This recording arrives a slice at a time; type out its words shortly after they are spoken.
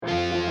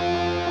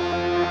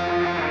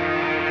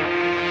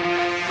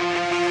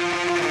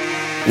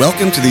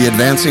Welcome to the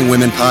Advancing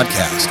Women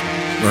Podcast,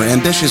 where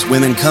ambitious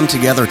women come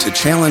together to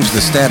challenge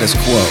the status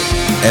quo,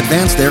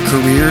 advance their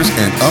careers,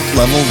 and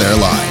up-level their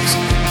lives.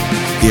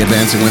 The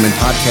Advancing Women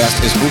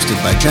Podcast is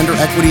hosted by gender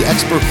equity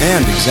expert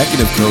and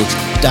executive coach,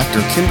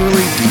 Dr.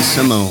 Kimberly D.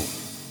 Simone.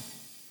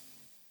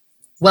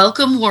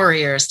 Welcome,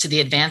 warriors, to the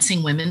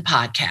Advancing Women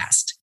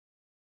Podcast.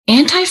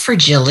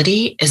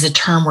 Anti-fragility is a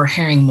term we're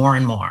hearing more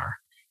and more.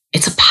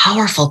 It's a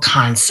powerful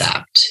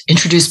concept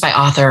introduced by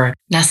author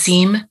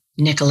Nassim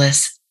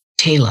Nicholas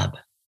Taleb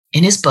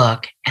in his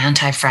book,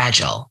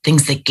 Anti-Fragile,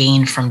 Things That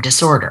Gain from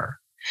Disorder.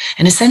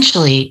 And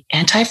essentially,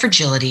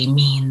 anti-fragility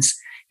means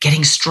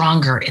getting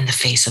stronger in the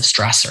face of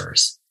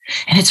stressors.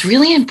 And it's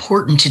really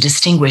important to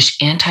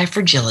distinguish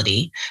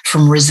anti-fragility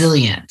from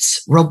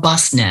resilience,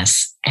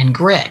 robustness, and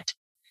grit.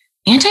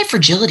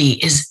 Anti-fragility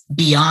is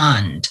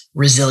beyond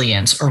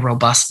resilience or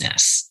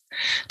robustness.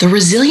 The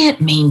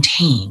resilient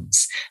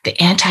maintains,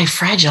 the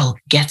anti-fragile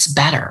gets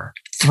better,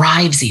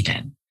 thrives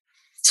even.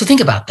 So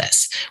think about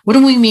this. What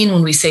do we mean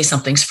when we say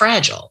something's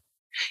fragile?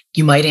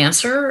 You might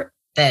answer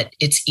that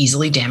it's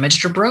easily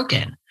damaged or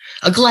broken.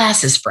 A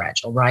glass is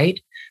fragile,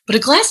 right? But a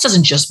glass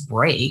doesn't just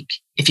break.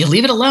 If you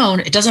leave it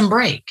alone, it doesn't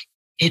break.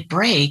 It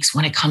breaks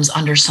when it comes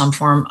under some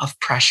form of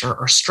pressure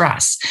or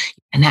stress.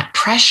 And that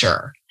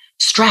pressure,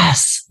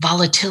 stress,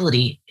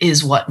 volatility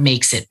is what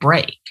makes it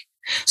break.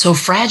 So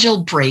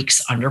fragile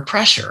breaks under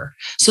pressure.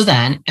 So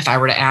then if I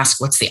were to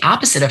ask what's the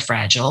opposite of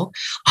fragile,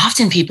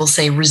 often people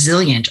say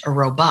resilient or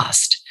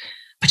robust.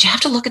 But you have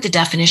to look at the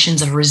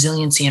definitions of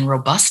resiliency and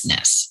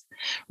robustness.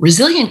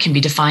 Resilient can be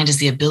defined as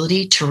the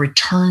ability to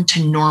return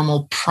to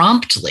normal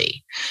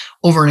promptly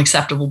over an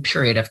acceptable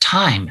period of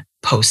time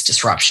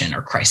post-disruption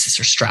or crisis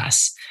or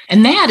stress.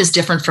 And that is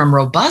different from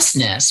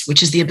robustness,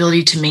 which is the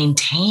ability to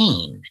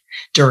maintain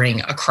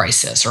during a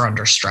crisis or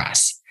under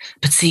stress.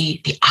 But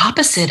see, the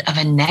opposite of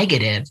a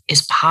negative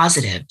is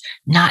positive,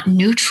 not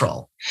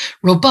neutral.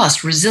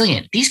 Robust,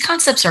 resilient, these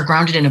concepts are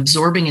grounded in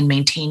absorbing and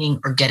maintaining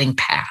or getting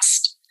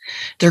past.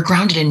 They're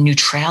grounded in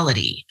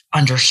neutrality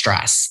under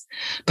stress.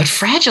 But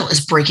fragile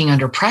is breaking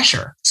under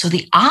pressure. So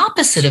the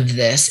opposite of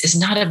this is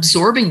not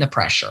absorbing the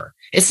pressure.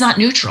 It's not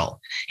neutral.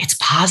 It's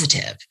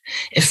positive.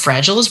 If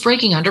fragile is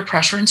breaking under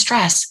pressure and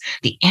stress,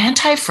 the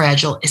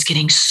anti-fragile is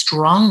getting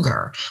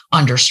stronger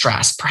under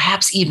stress,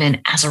 perhaps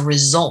even as a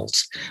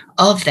result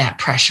of that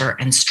pressure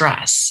and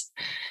stress.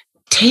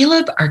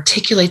 Taleb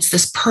articulates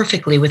this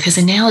perfectly with his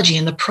analogy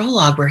in the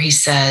prologue where he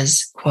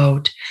says,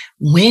 quote,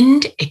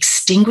 "Wind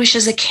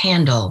extinguishes a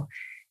candle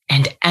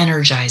and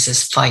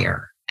energizes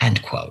fire,"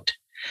 end quote.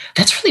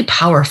 That's really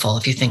powerful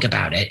if you think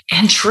about it,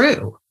 and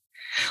true.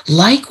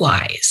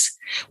 Likewise,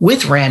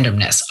 with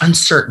randomness,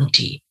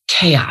 uncertainty,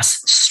 chaos,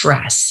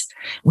 stress,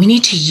 we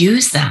need to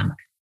use them.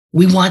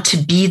 We want to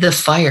be the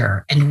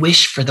fire and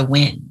wish for the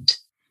wind.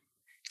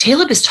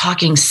 Taleb is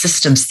talking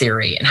systems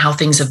theory and how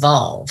things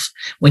evolve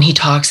when he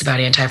talks about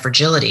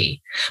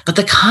anti-fragility. But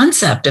the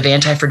concept of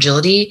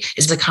anti-fragility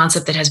is the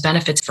concept that has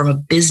benefits from a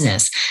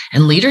business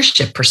and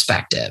leadership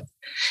perspective.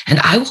 And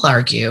I will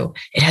argue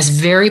it has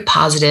very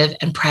positive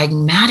and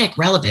pragmatic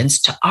relevance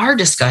to our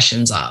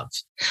discussions of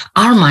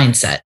our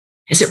mindset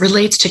as it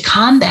relates to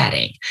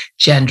combating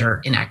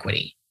gender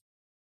inequity.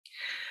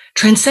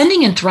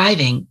 Transcending and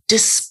thriving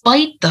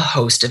despite the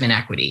host of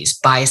inequities,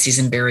 biases,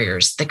 and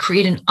barriers that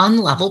create an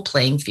unlevel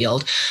playing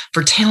field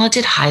for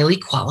talented, highly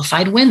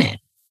qualified women.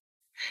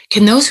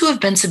 Can those who have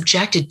been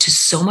subjected to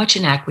so much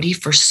inequity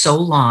for so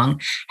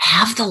long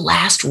have the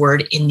last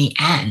word in the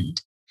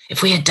end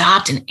if we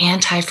adopt an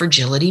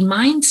anti-fragility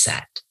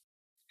mindset?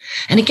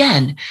 And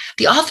again,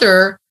 the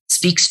author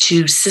speaks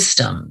to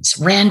systems,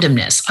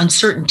 randomness,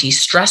 uncertainty,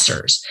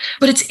 stressors.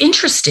 But it's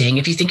interesting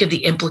if you think of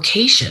the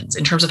implications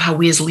in terms of how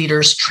we as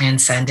leaders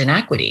transcend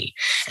inequity,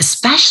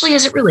 especially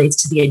as it relates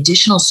to the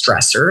additional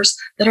stressors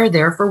that are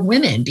there for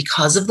women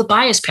because of the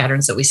bias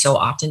patterns that we so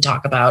often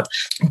talk about.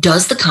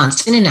 Does the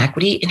constant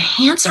inequity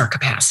enhance our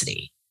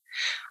capacity?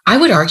 I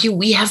would argue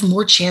we have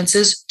more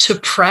chances to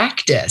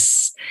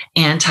practice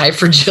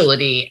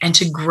anti-fragility and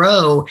to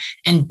grow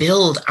and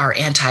build our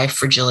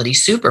anti-fragility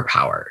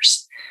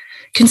superpowers.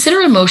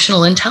 Consider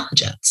emotional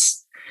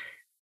intelligence.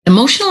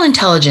 Emotional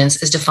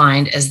intelligence is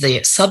defined as the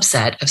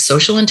subset of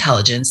social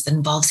intelligence that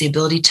involves the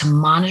ability to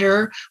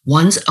monitor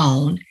one's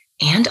own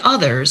and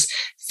others'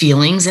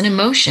 feelings and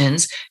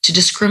emotions, to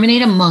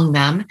discriminate among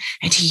them,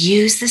 and to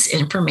use this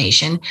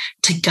information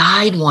to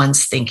guide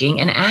one's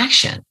thinking and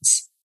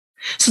actions.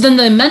 So then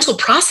the mental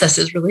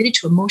processes related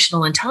to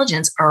emotional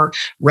intelligence are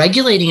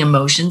regulating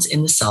emotions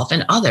in the self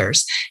and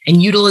others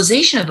and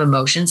utilization of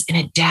emotions in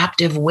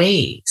adaptive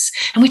ways.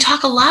 And we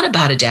talk a lot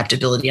about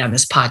adaptability on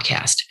this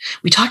podcast.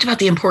 We talked about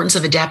the importance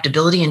of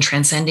adaptability and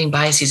transcending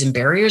biases and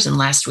barriers in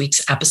last week's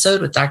episode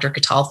with Dr.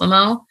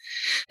 Catalfamo.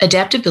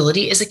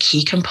 Adaptability is a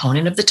key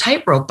component of the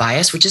tightrope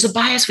bias, which is a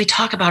bias we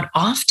talk about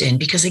often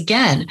because,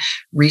 again,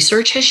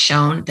 research has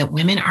shown that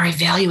women are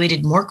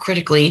evaluated more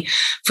critically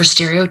for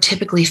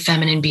stereotypically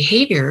feminine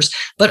behaviors,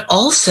 but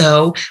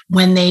also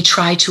when they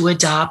try to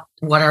adopt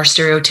what are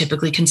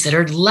stereotypically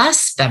considered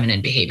less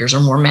feminine behaviors or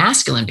more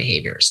masculine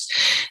behaviors.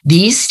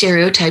 These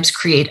stereotypes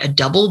create a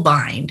double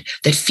bind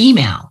that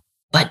female,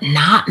 but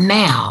not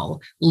male,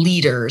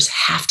 leaders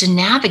have to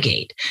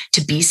navigate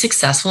to be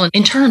successful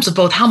in terms of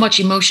both how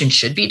much emotion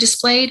should be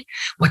displayed,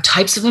 what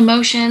types of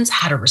emotions,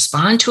 how to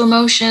respond to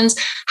emotions,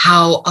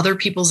 how other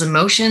people's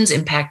emotions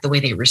impact the way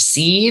they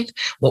receive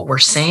what we're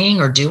saying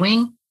or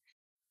doing.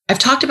 I've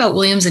talked about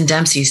Williams and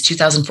Dempsey's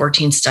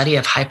 2014 study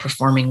of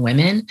high-performing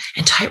women,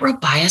 and tightrope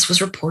bias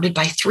was reported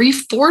by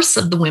 3/4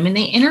 of the women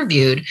they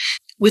interviewed,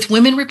 with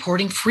women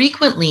reporting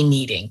frequently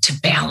needing to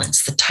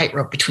balance the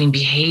tightrope between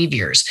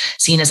behaviors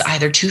seen as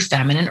either too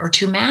feminine or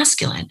too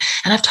masculine.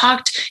 And I've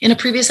talked in a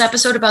previous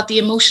episode about the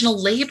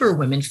emotional labor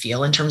women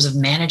feel in terms of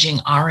managing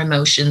our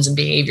emotions and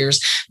behaviors,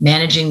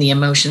 managing the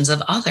emotions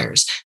of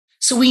others.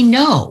 So we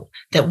know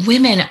that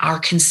women are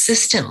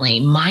consistently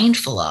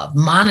mindful of,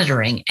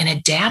 monitoring, and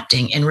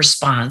adapting in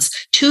response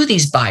to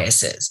these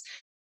biases.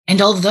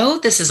 And although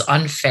this is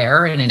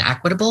unfair and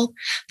inequitable,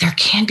 there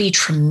can be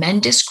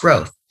tremendous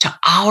growth to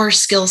our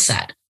skill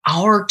set,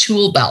 our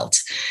tool belt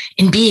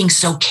in being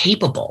so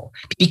capable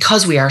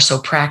because we are so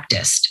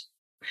practiced.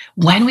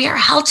 When we are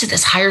held to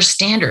this higher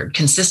standard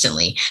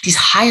consistently, these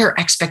higher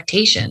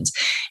expectations,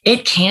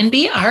 it can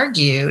be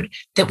argued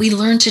that we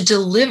learn to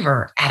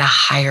deliver at a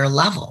higher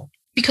level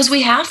because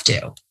we have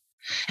to.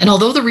 And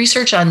although the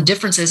research on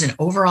differences in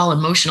overall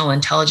emotional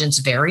intelligence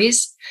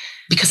varies,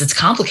 because it's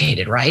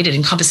complicated, right? It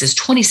encompasses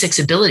 26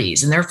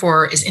 abilities and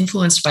therefore is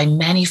influenced by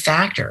many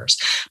factors.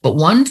 But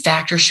one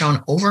factor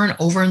shown over and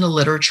over in the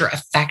literature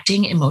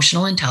affecting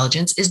emotional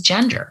intelligence is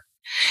gender.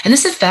 And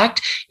this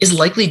effect is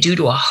likely due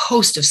to a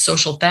host of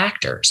social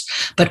factors.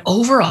 But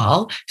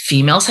overall,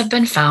 females have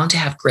been found to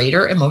have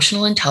greater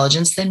emotional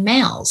intelligence than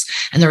males.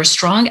 And there is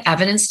strong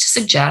evidence to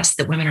suggest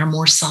that women are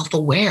more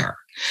self-aware,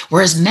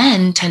 whereas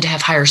men tend to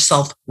have higher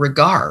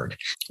self-regard.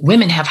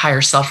 Women have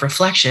higher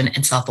self-reflection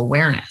and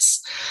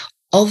self-awareness.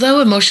 Although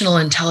emotional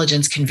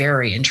intelligence can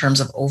vary in terms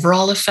of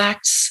overall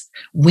effects,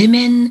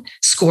 women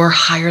score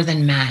higher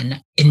than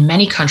men in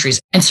many countries,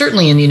 and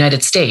certainly in the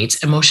United States.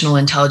 Emotional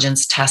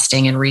intelligence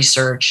testing and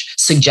research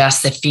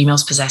suggests that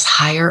females possess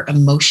higher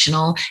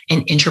emotional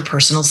and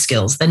interpersonal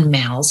skills than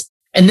males.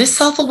 And this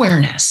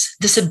self-awareness,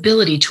 this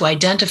ability to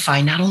identify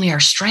not only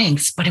our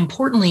strengths, but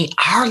importantly,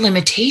 our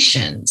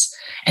limitations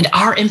and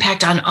our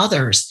impact on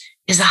others,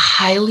 is a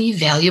highly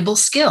valuable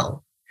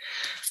skill.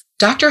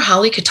 Dr.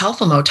 Holly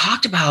Catalfamo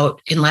talked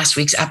about in last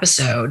week's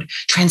episode,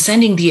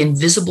 transcending the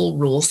invisible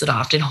rules that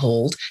often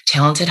hold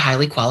talented,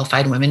 highly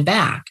qualified women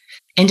back.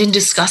 And in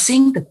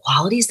discussing the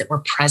qualities that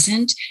were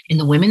present in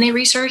the women they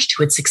researched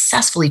who had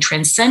successfully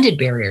transcended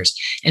barriers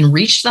and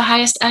reached the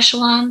highest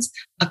echelons,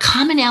 a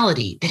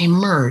commonality that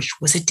emerged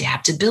was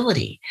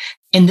adaptability.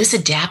 And this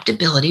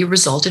adaptability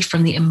resulted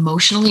from the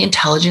emotionally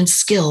intelligent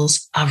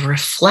skills of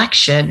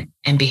reflection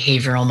and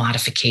behavioral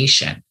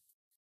modification.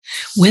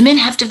 Women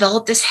have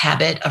developed this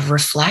habit of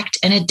reflect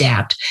and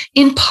adapt,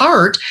 in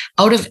part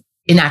out of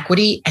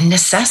inequity and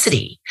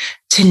necessity,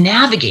 to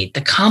navigate the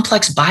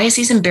complex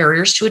biases and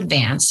barriers to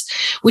advance,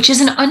 which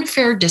is an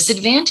unfair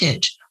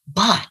disadvantage,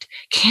 but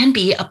can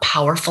be a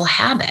powerful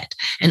habit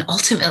and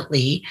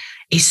ultimately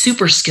a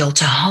super skill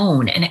to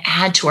hone and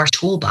add to our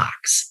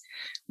toolbox.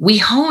 We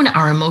hone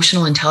our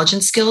emotional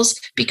intelligence skills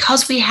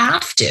because we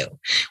have to.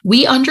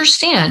 We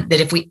understand that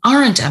if we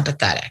aren't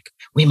empathetic,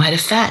 we might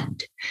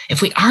offend.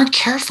 If we aren't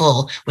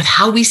careful with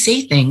how we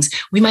say things,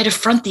 we might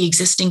affront the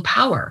existing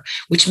power,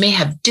 which may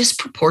have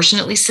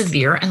disproportionately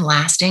severe and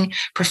lasting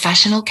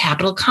professional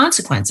capital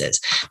consequences.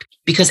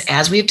 Because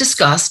as we have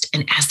discussed,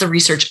 and as the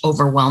research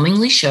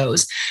overwhelmingly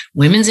shows,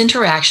 women's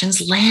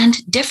interactions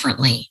land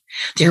differently.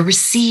 They're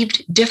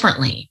received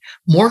differently,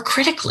 more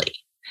critically.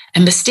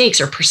 And mistakes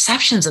or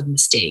perceptions of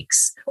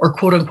mistakes, or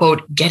quote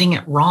unquote, getting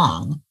it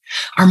wrong,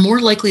 are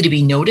more likely to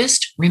be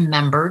noticed,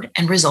 remembered,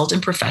 and result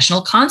in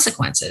professional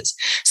consequences.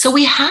 So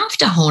we have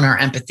to hone our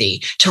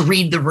empathy to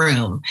read the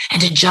room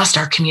and adjust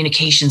our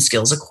communication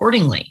skills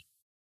accordingly.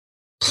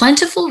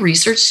 Plentiful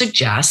research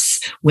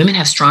suggests women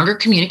have stronger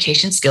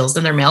communication skills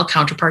than their male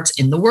counterparts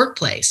in the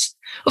workplace.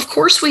 Of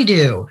course we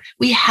do.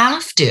 We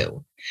have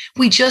to.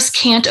 We just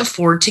can't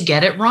afford to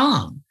get it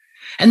wrong.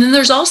 And then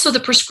there's also the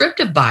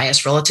prescriptive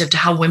bias relative to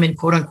how women,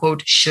 quote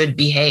unquote, should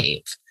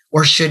behave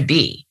or should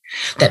be.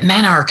 That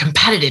men are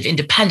competitive,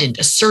 independent,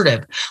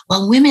 assertive,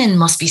 while women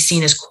must be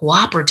seen as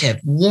cooperative,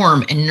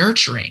 warm, and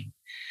nurturing.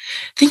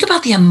 Think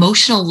about the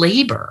emotional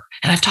labor,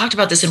 and I've talked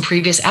about this in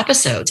previous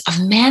episodes,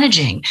 of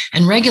managing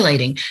and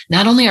regulating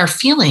not only our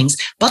feelings,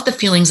 but the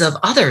feelings of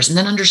others, and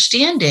then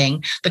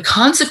understanding the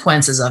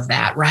consequences of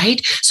that,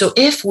 right? So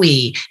if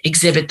we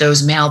exhibit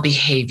those male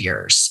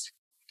behaviors,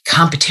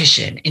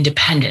 competition,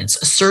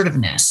 independence,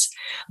 assertiveness,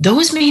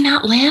 those may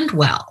not land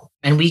well.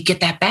 And we get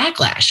that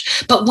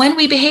backlash. But when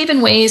we behave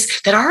in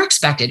ways that are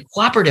expected,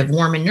 cooperative,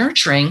 warm, and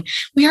nurturing,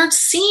 we aren't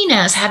seen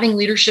as having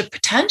leadership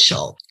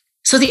potential.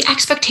 So the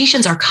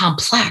expectations are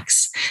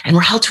complex, and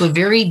we're held to a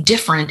very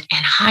different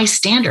and high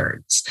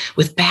standards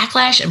with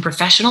backlash and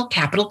professional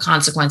capital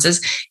consequences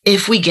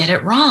if we get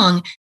it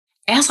wrong.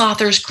 As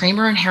authors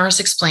Kramer and Harris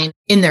explain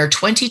in their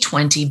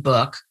 2020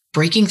 book,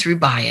 Breaking Through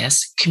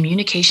Bias,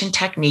 Communication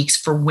Techniques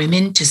for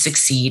Women to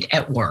Succeed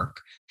at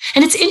Work.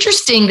 And it's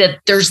interesting that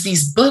there's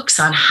these books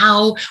on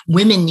how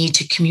women need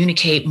to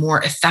communicate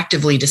more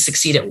effectively to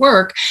succeed at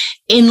work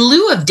in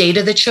lieu of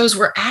data that shows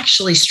we're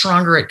actually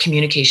stronger at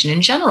communication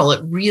in general.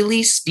 It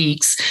really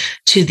speaks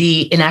to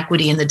the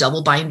inequity and the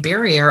double bind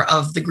barrier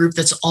of the group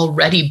that's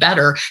already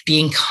better,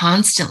 being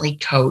constantly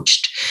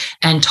coached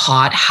and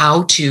taught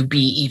how to be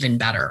even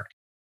better.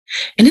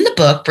 And in the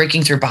book,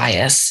 Breaking Through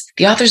Bias,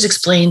 the authors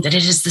explain that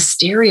it is the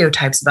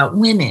stereotypes about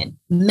women,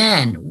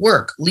 men,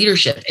 work,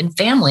 leadership, and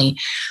family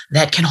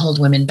that can hold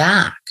women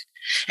back.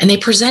 And they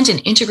present an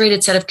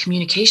integrated set of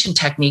communication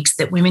techniques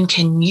that women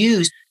can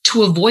use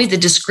to avoid the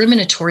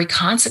discriminatory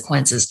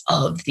consequences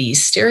of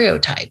these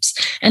stereotypes.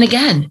 And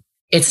again,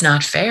 it's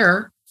not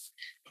fair.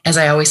 As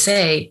I always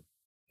say,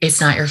 it's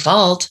not your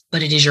fault,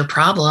 but it is your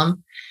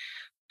problem.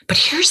 But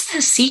here's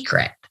the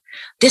secret.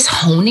 This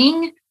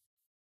honing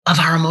of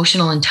our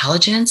emotional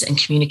intelligence and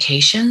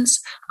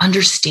communications,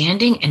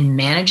 understanding and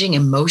managing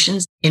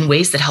emotions in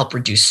ways that help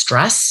reduce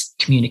stress,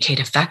 communicate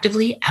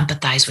effectively,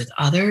 empathize with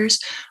others,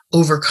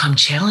 overcome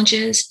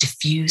challenges,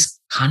 diffuse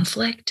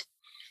conflict.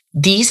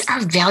 These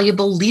are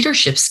valuable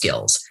leadership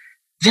skills,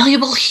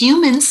 valuable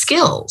human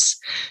skills.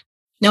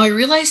 Now, I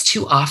realize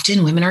too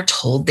often women are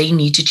told they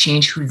need to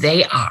change who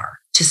they are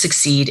to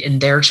succeed in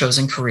their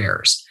chosen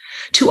careers,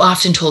 too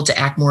often told to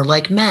act more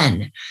like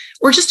men,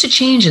 or just to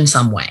change in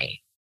some way.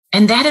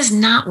 And that is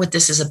not what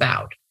this is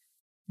about.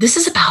 This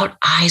is about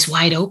eyes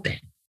wide open.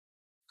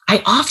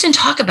 I often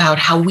talk about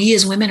how we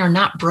as women are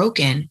not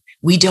broken.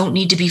 We don't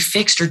need to be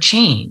fixed or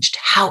changed.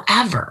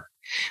 However,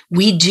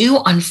 we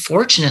do,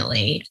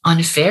 unfortunately,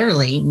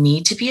 unfairly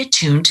need to be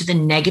attuned to the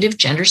negative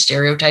gender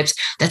stereotypes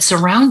that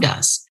surround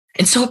us.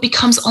 And so it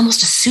becomes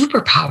almost a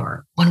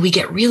superpower when we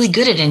get really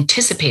good at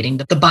anticipating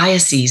the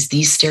biases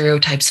these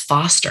stereotypes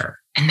foster,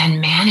 and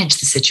then manage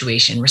the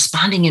situation,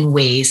 responding in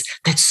ways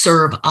that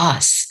serve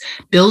us,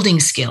 building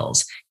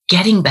skills,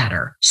 getting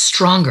better,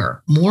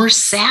 stronger, more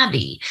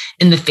savvy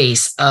in the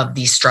face of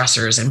these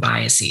stressors and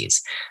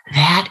biases.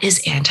 That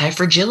is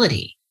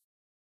anti-fragility.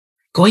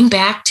 Going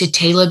back to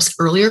Taleb's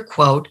earlier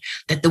quote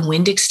that the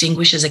wind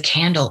extinguishes a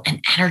candle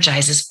and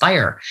energizes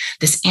fire,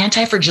 this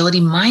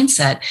anti-fragility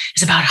mindset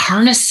is about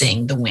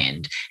harnessing the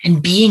wind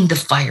and being the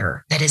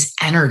fire that is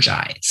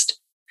energized.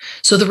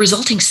 So the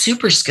resulting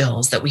super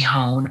skills that we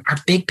hone are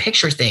big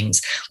picture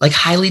things like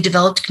highly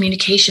developed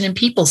communication and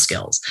people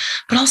skills,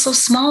 but also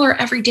smaller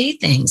everyday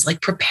things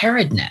like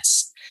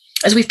preparedness.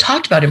 As we've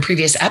talked about in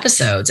previous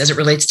episodes, as it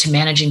relates to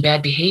managing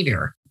bad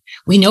behavior,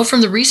 we know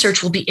from the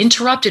research we'll be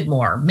interrupted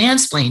more,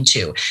 mansplained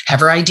to,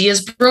 have our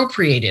ideas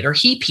appropriated or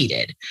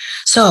heap-heated.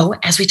 So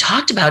as we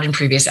talked about in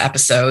previous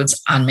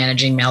episodes on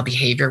managing male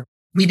behavior,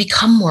 we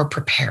become more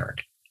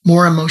prepared,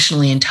 more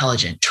emotionally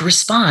intelligent to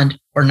respond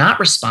or not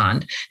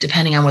respond,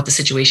 depending on what the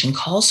situation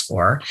calls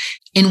for,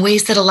 in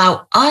ways that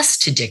allow us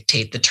to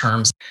dictate the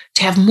terms,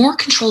 to have more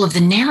control of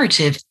the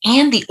narrative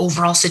and the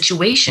overall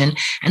situation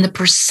and the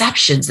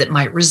perceptions that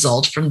might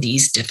result from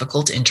these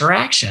difficult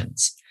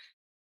interactions.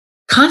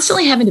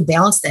 Constantly having to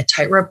balance that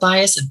tightrope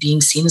bias of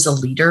being seen as a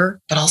leader,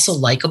 but also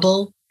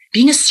likable,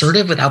 being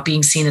assertive without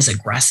being seen as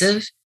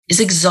aggressive, is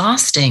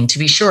exhausting, to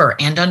be sure,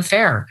 and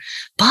unfair,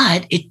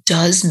 but it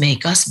does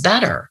make us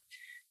better.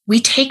 We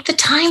take the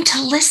time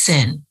to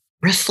listen,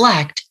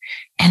 reflect,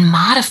 and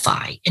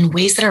modify in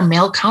ways that our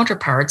male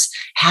counterparts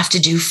have to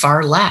do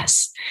far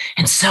less.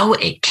 And so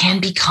it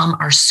can become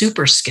our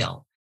super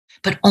skill,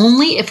 but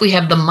only if we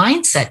have the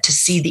mindset to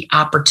see the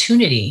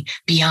opportunity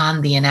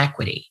beyond the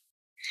inequity.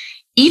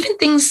 Even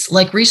things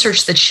like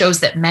research that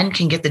shows that men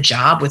can get the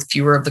job with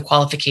fewer of the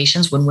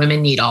qualifications when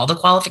women need all the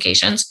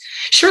qualifications.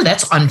 Sure,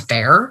 that's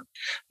unfair,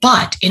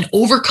 but in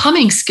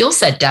overcoming skill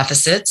set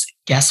deficits,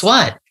 guess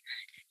what?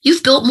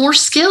 You've built more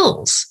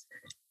skills.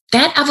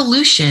 That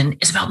evolution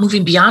is about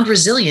moving beyond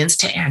resilience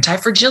to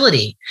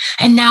anti-fragility.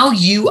 And now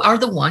you are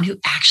the one who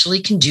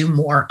actually can do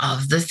more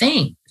of the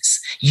things.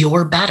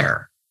 You're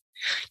better.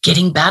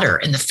 Getting better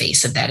in the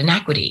face of that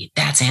inequity.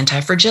 That's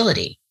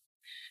anti-fragility.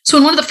 So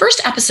in one of the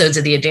first episodes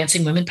of the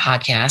Advancing Women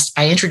podcast,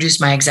 I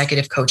introduced my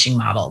executive coaching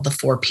model, the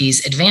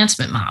 4Ps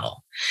advancement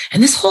model.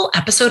 And this whole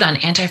episode on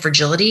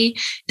anti-fragility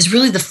is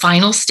really the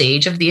final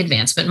stage of the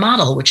advancement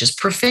model, which is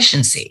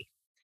proficiency.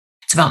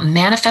 It's about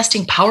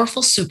manifesting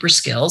powerful super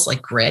skills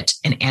like grit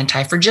and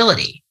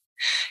anti-fragility.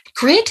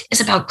 Grit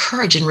is about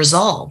courage and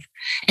resolve,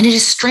 and it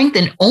is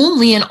strengthened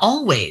only and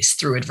always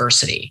through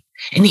adversity,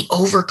 in the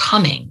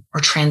overcoming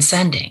or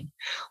transcending.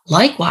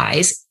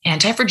 Likewise,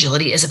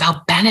 anti-fragility is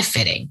about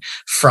benefiting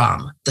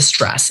from the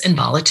stress and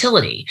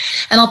volatility.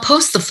 And I'll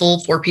post the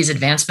full 4Ps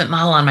advancement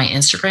model on my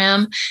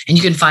Instagram, and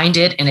you can find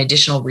it and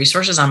additional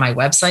resources on my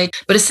website.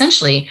 But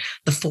essentially,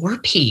 the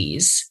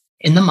 4Ps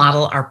in the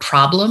model are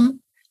problem,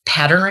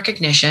 pattern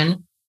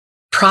recognition,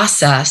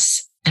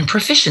 process, and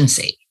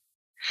proficiency.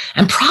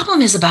 And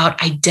problem is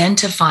about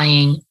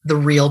identifying the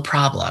real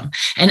problem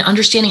and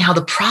understanding how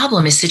the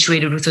problem is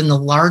situated within the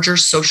larger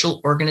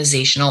social,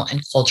 organizational,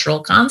 and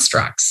cultural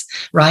constructs,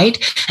 right?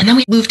 And then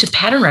we move to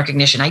pattern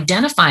recognition,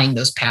 identifying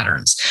those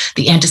patterns,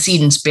 the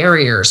antecedents,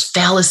 barriers,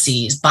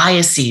 fallacies,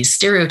 biases,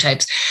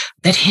 stereotypes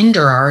that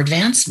hinder our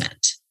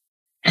advancement.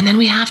 And then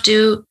we have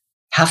to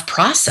have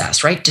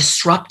process, right?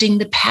 Disrupting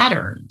the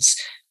patterns.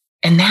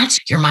 And that's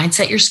your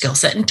mindset, your skill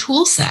set, and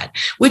tool set,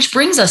 which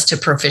brings us to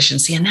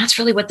proficiency. And that's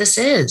really what this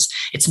is.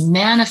 It's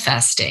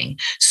manifesting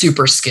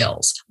super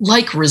skills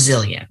like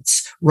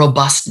resilience,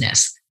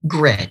 robustness,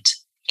 grit,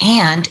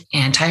 and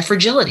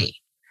anti-fragility.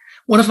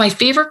 One of my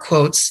favorite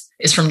quotes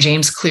is from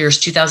James Clear's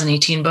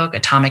 2018 book,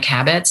 Atomic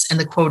Habits. And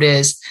the quote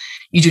is,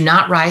 "You do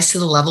not rise to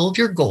the level of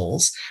your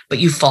goals, but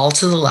you fall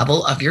to the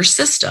level of your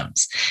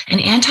systems." And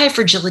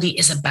anti-fragility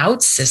is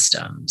about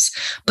systems,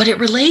 but it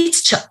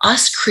relates to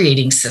us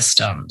creating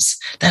systems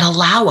that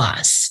allow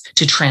us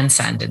to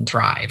transcend and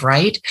thrive,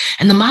 right?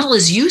 And the model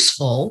is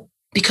useful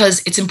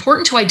because it's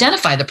important to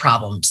identify the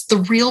problems, the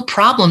real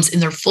problems in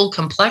their full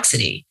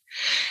complexity.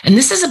 And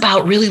this is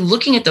about really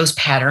looking at those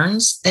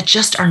patterns that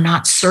just are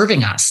not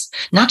serving us,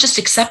 not just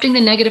accepting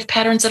the negative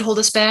patterns that hold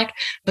us back,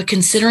 but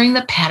considering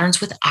the patterns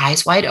with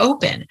eyes wide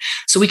open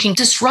so we can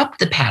disrupt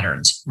the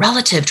patterns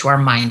relative to our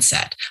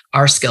mindset,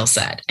 our skill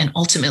set, and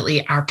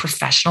ultimately our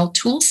professional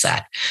tool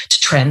set to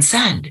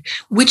transcend,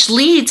 which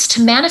leads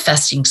to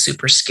manifesting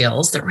super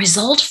skills that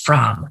result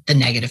from the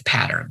negative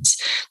patterns.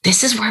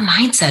 This is where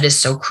mindset is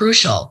so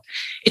crucial.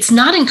 It's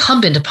not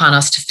incumbent upon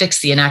us to fix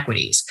the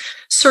inequities.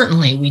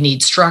 Certainly, we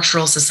need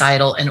structural,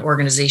 societal, and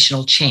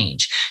organizational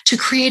change to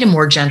create a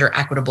more gender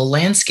equitable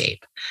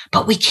landscape.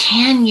 But we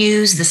can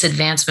use this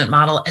advancement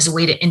model as a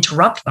way to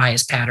interrupt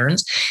bias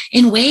patterns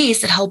in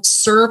ways that help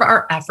serve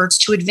our efforts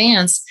to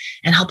advance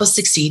and help us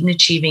succeed in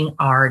achieving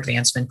our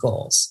advancement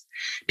goals.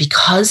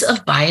 Because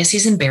of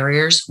biases and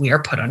barriers, we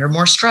are put under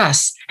more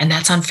stress, and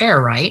that's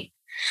unfair, right?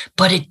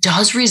 But it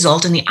does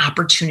result in the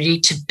opportunity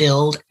to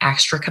build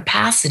extra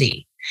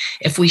capacity.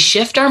 If we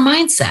shift our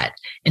mindset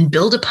and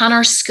build upon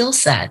our skill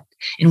set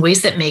in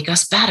ways that make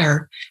us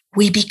better,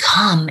 we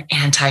become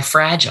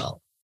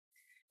anti-fragile.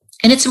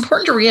 And it's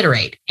important to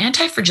reiterate,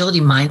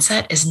 anti-fragility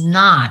mindset is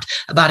not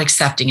about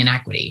accepting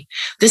inequity.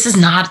 This is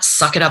not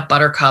suck it up,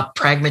 buttercup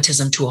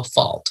pragmatism to a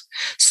fault.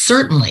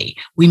 Certainly,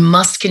 we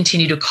must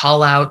continue to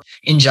call out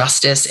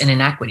injustice and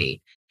inequity.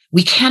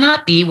 We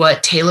cannot be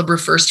what Taleb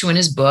refers to in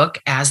his book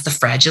as the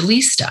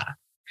fragilista.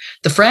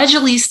 The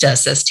fragilista,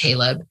 says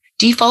Taleb,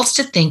 defaults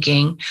to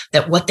thinking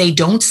that what they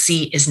don't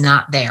see is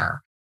not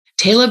there.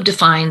 Taleb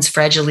defines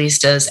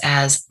fragilistas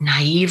as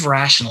naive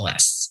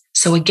rationalists.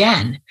 So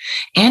again,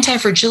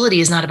 anti-fragility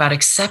is not about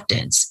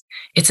acceptance.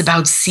 It's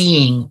about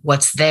seeing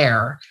what's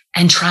there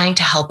and trying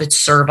to help it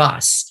serve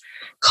us.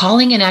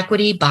 Calling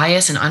inequity,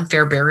 bias, and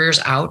unfair barriers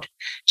out,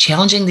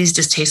 challenging these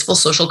distasteful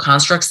social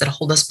constructs that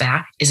hold us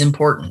back is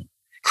important,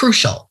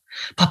 crucial.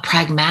 But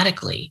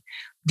pragmatically,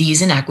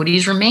 these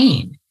inequities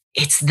remain.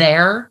 It's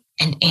there.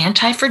 And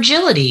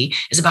anti-fragility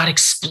is about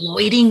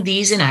exploiting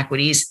these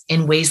inequities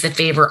in ways that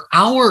favor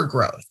our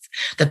growth,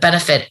 that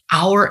benefit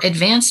our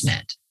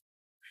advancement.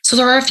 So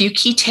there are a few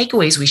key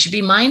takeaways we should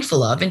be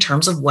mindful of in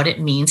terms of what it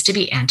means to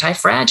be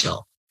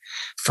anti-fragile.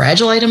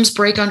 Fragile items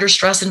break under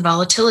stress and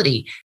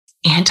volatility.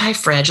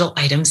 Anti-fragile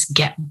items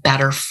get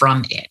better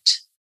from it.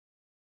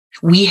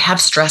 We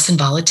have stress and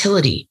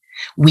volatility.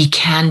 We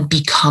can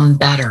become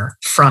better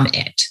from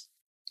it.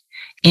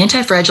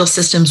 Anti-fragile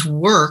systems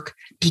work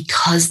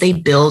because they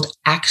build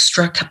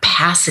extra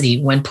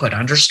capacity when put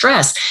under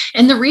stress.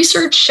 And the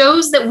research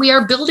shows that we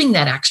are building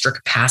that extra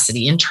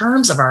capacity in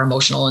terms of our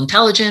emotional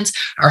intelligence,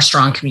 our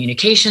strong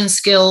communication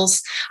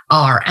skills,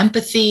 our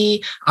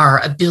empathy, our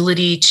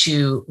ability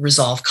to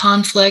resolve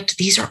conflict.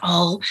 These are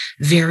all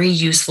very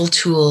useful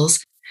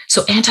tools.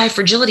 So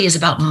anti-fragility is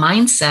about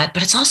mindset,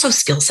 but it's also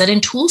skill set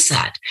and tool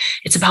set.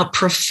 It's about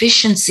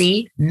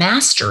proficiency,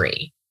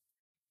 mastery.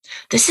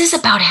 This is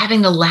about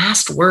having the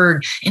last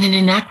word in an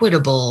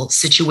inequitable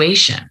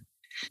situation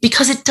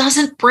because it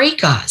doesn't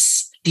break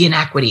us, the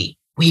inequity.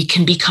 We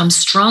can become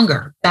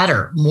stronger,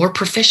 better, more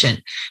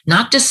proficient,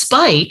 not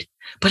despite,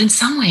 but in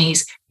some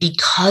ways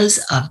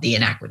because of the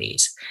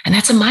inequities. And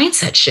that's a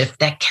mindset shift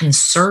that can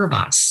serve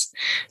us.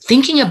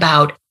 Thinking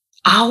about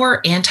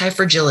our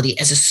anti-fragility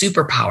as a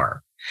superpower,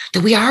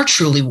 that we are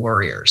truly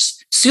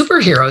warriors,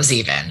 superheroes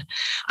even.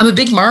 I'm a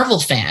big Marvel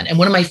fan, and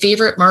one of my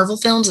favorite Marvel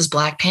films is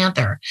Black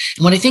Panther.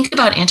 And when I think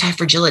about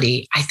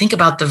anti-fragility, I think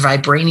about the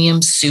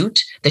vibranium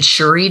suit that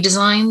Shuri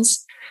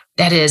designs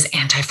that is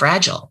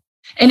anti-fragile.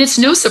 And it's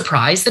no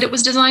surprise that it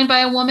was designed by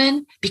a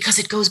woman because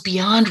it goes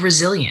beyond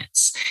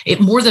resilience. It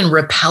more than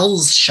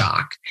repels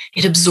shock.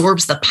 It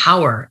absorbs the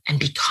power and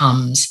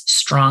becomes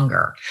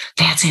stronger.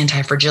 That's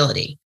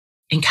anti-fragility,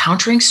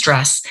 encountering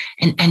stress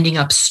and ending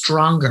up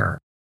stronger.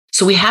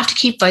 So we have to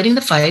keep fighting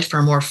the fight for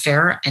a more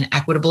fair and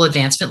equitable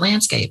advancement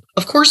landscape.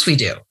 Of course we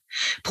do.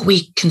 But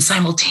we can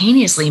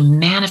simultaneously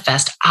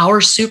manifest our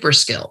super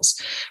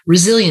skills,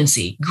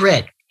 resiliency,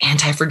 grit,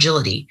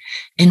 anti-fragility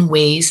in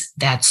ways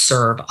that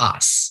serve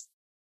us.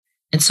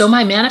 And so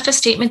my manifest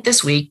statement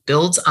this week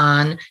builds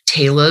on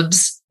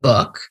Taleb's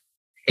book.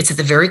 It's at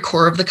the very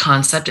core of the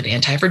concept of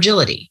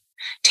anti-fragility.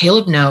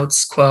 Taleb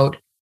notes, quote,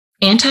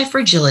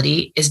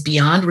 anti-fragility is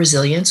beyond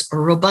resilience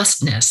or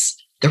robustness.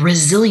 The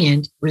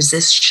resilient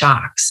resists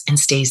shocks and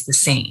stays the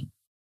same.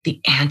 The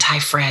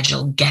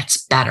anti-fragile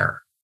gets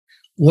better.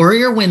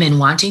 Warrior women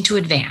wanting to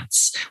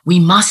advance, we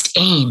must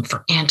aim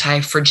for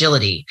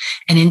anti-fragility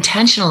and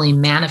intentionally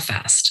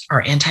manifest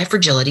our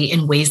anti-fragility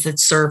in ways that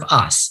serve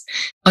us.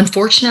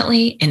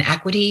 Unfortunately,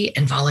 inequity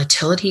and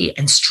volatility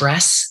and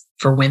stress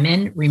for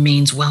women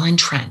remains well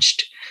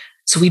entrenched.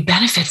 So we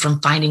benefit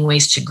from finding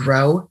ways to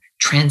grow,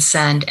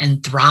 transcend,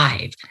 and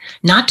thrive,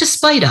 not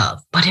despite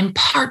of, but in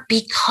part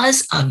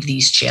because of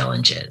these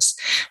challenges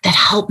that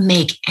help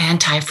make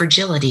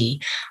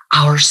anti-fragility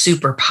our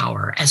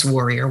superpower as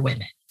warrior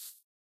women.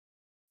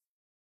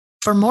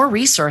 For more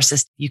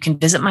resources, you can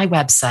visit my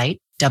website,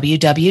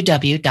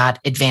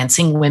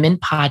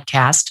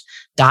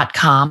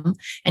 www.advancingwomenpodcast.com,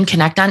 and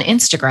connect on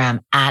Instagram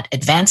at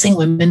Advancing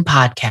Women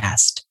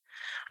Podcast.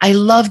 I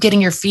love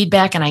getting your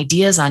feedback and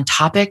ideas on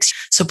topics,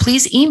 so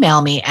please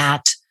email me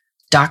at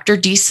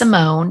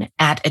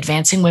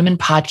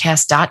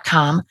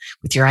drdsimone@advancingwomenpodcast.com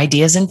with your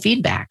ideas and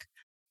feedback.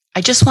 I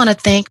just want to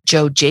thank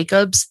Joe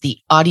Jacobs, the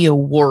audio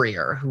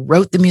warrior who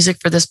wrote the music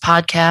for this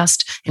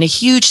podcast, and a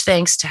huge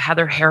thanks to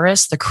Heather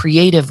Harris, the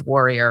creative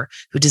warrior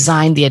who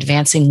designed the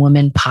Advancing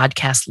Women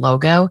podcast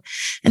logo.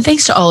 And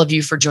thanks to all of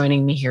you for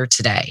joining me here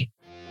today.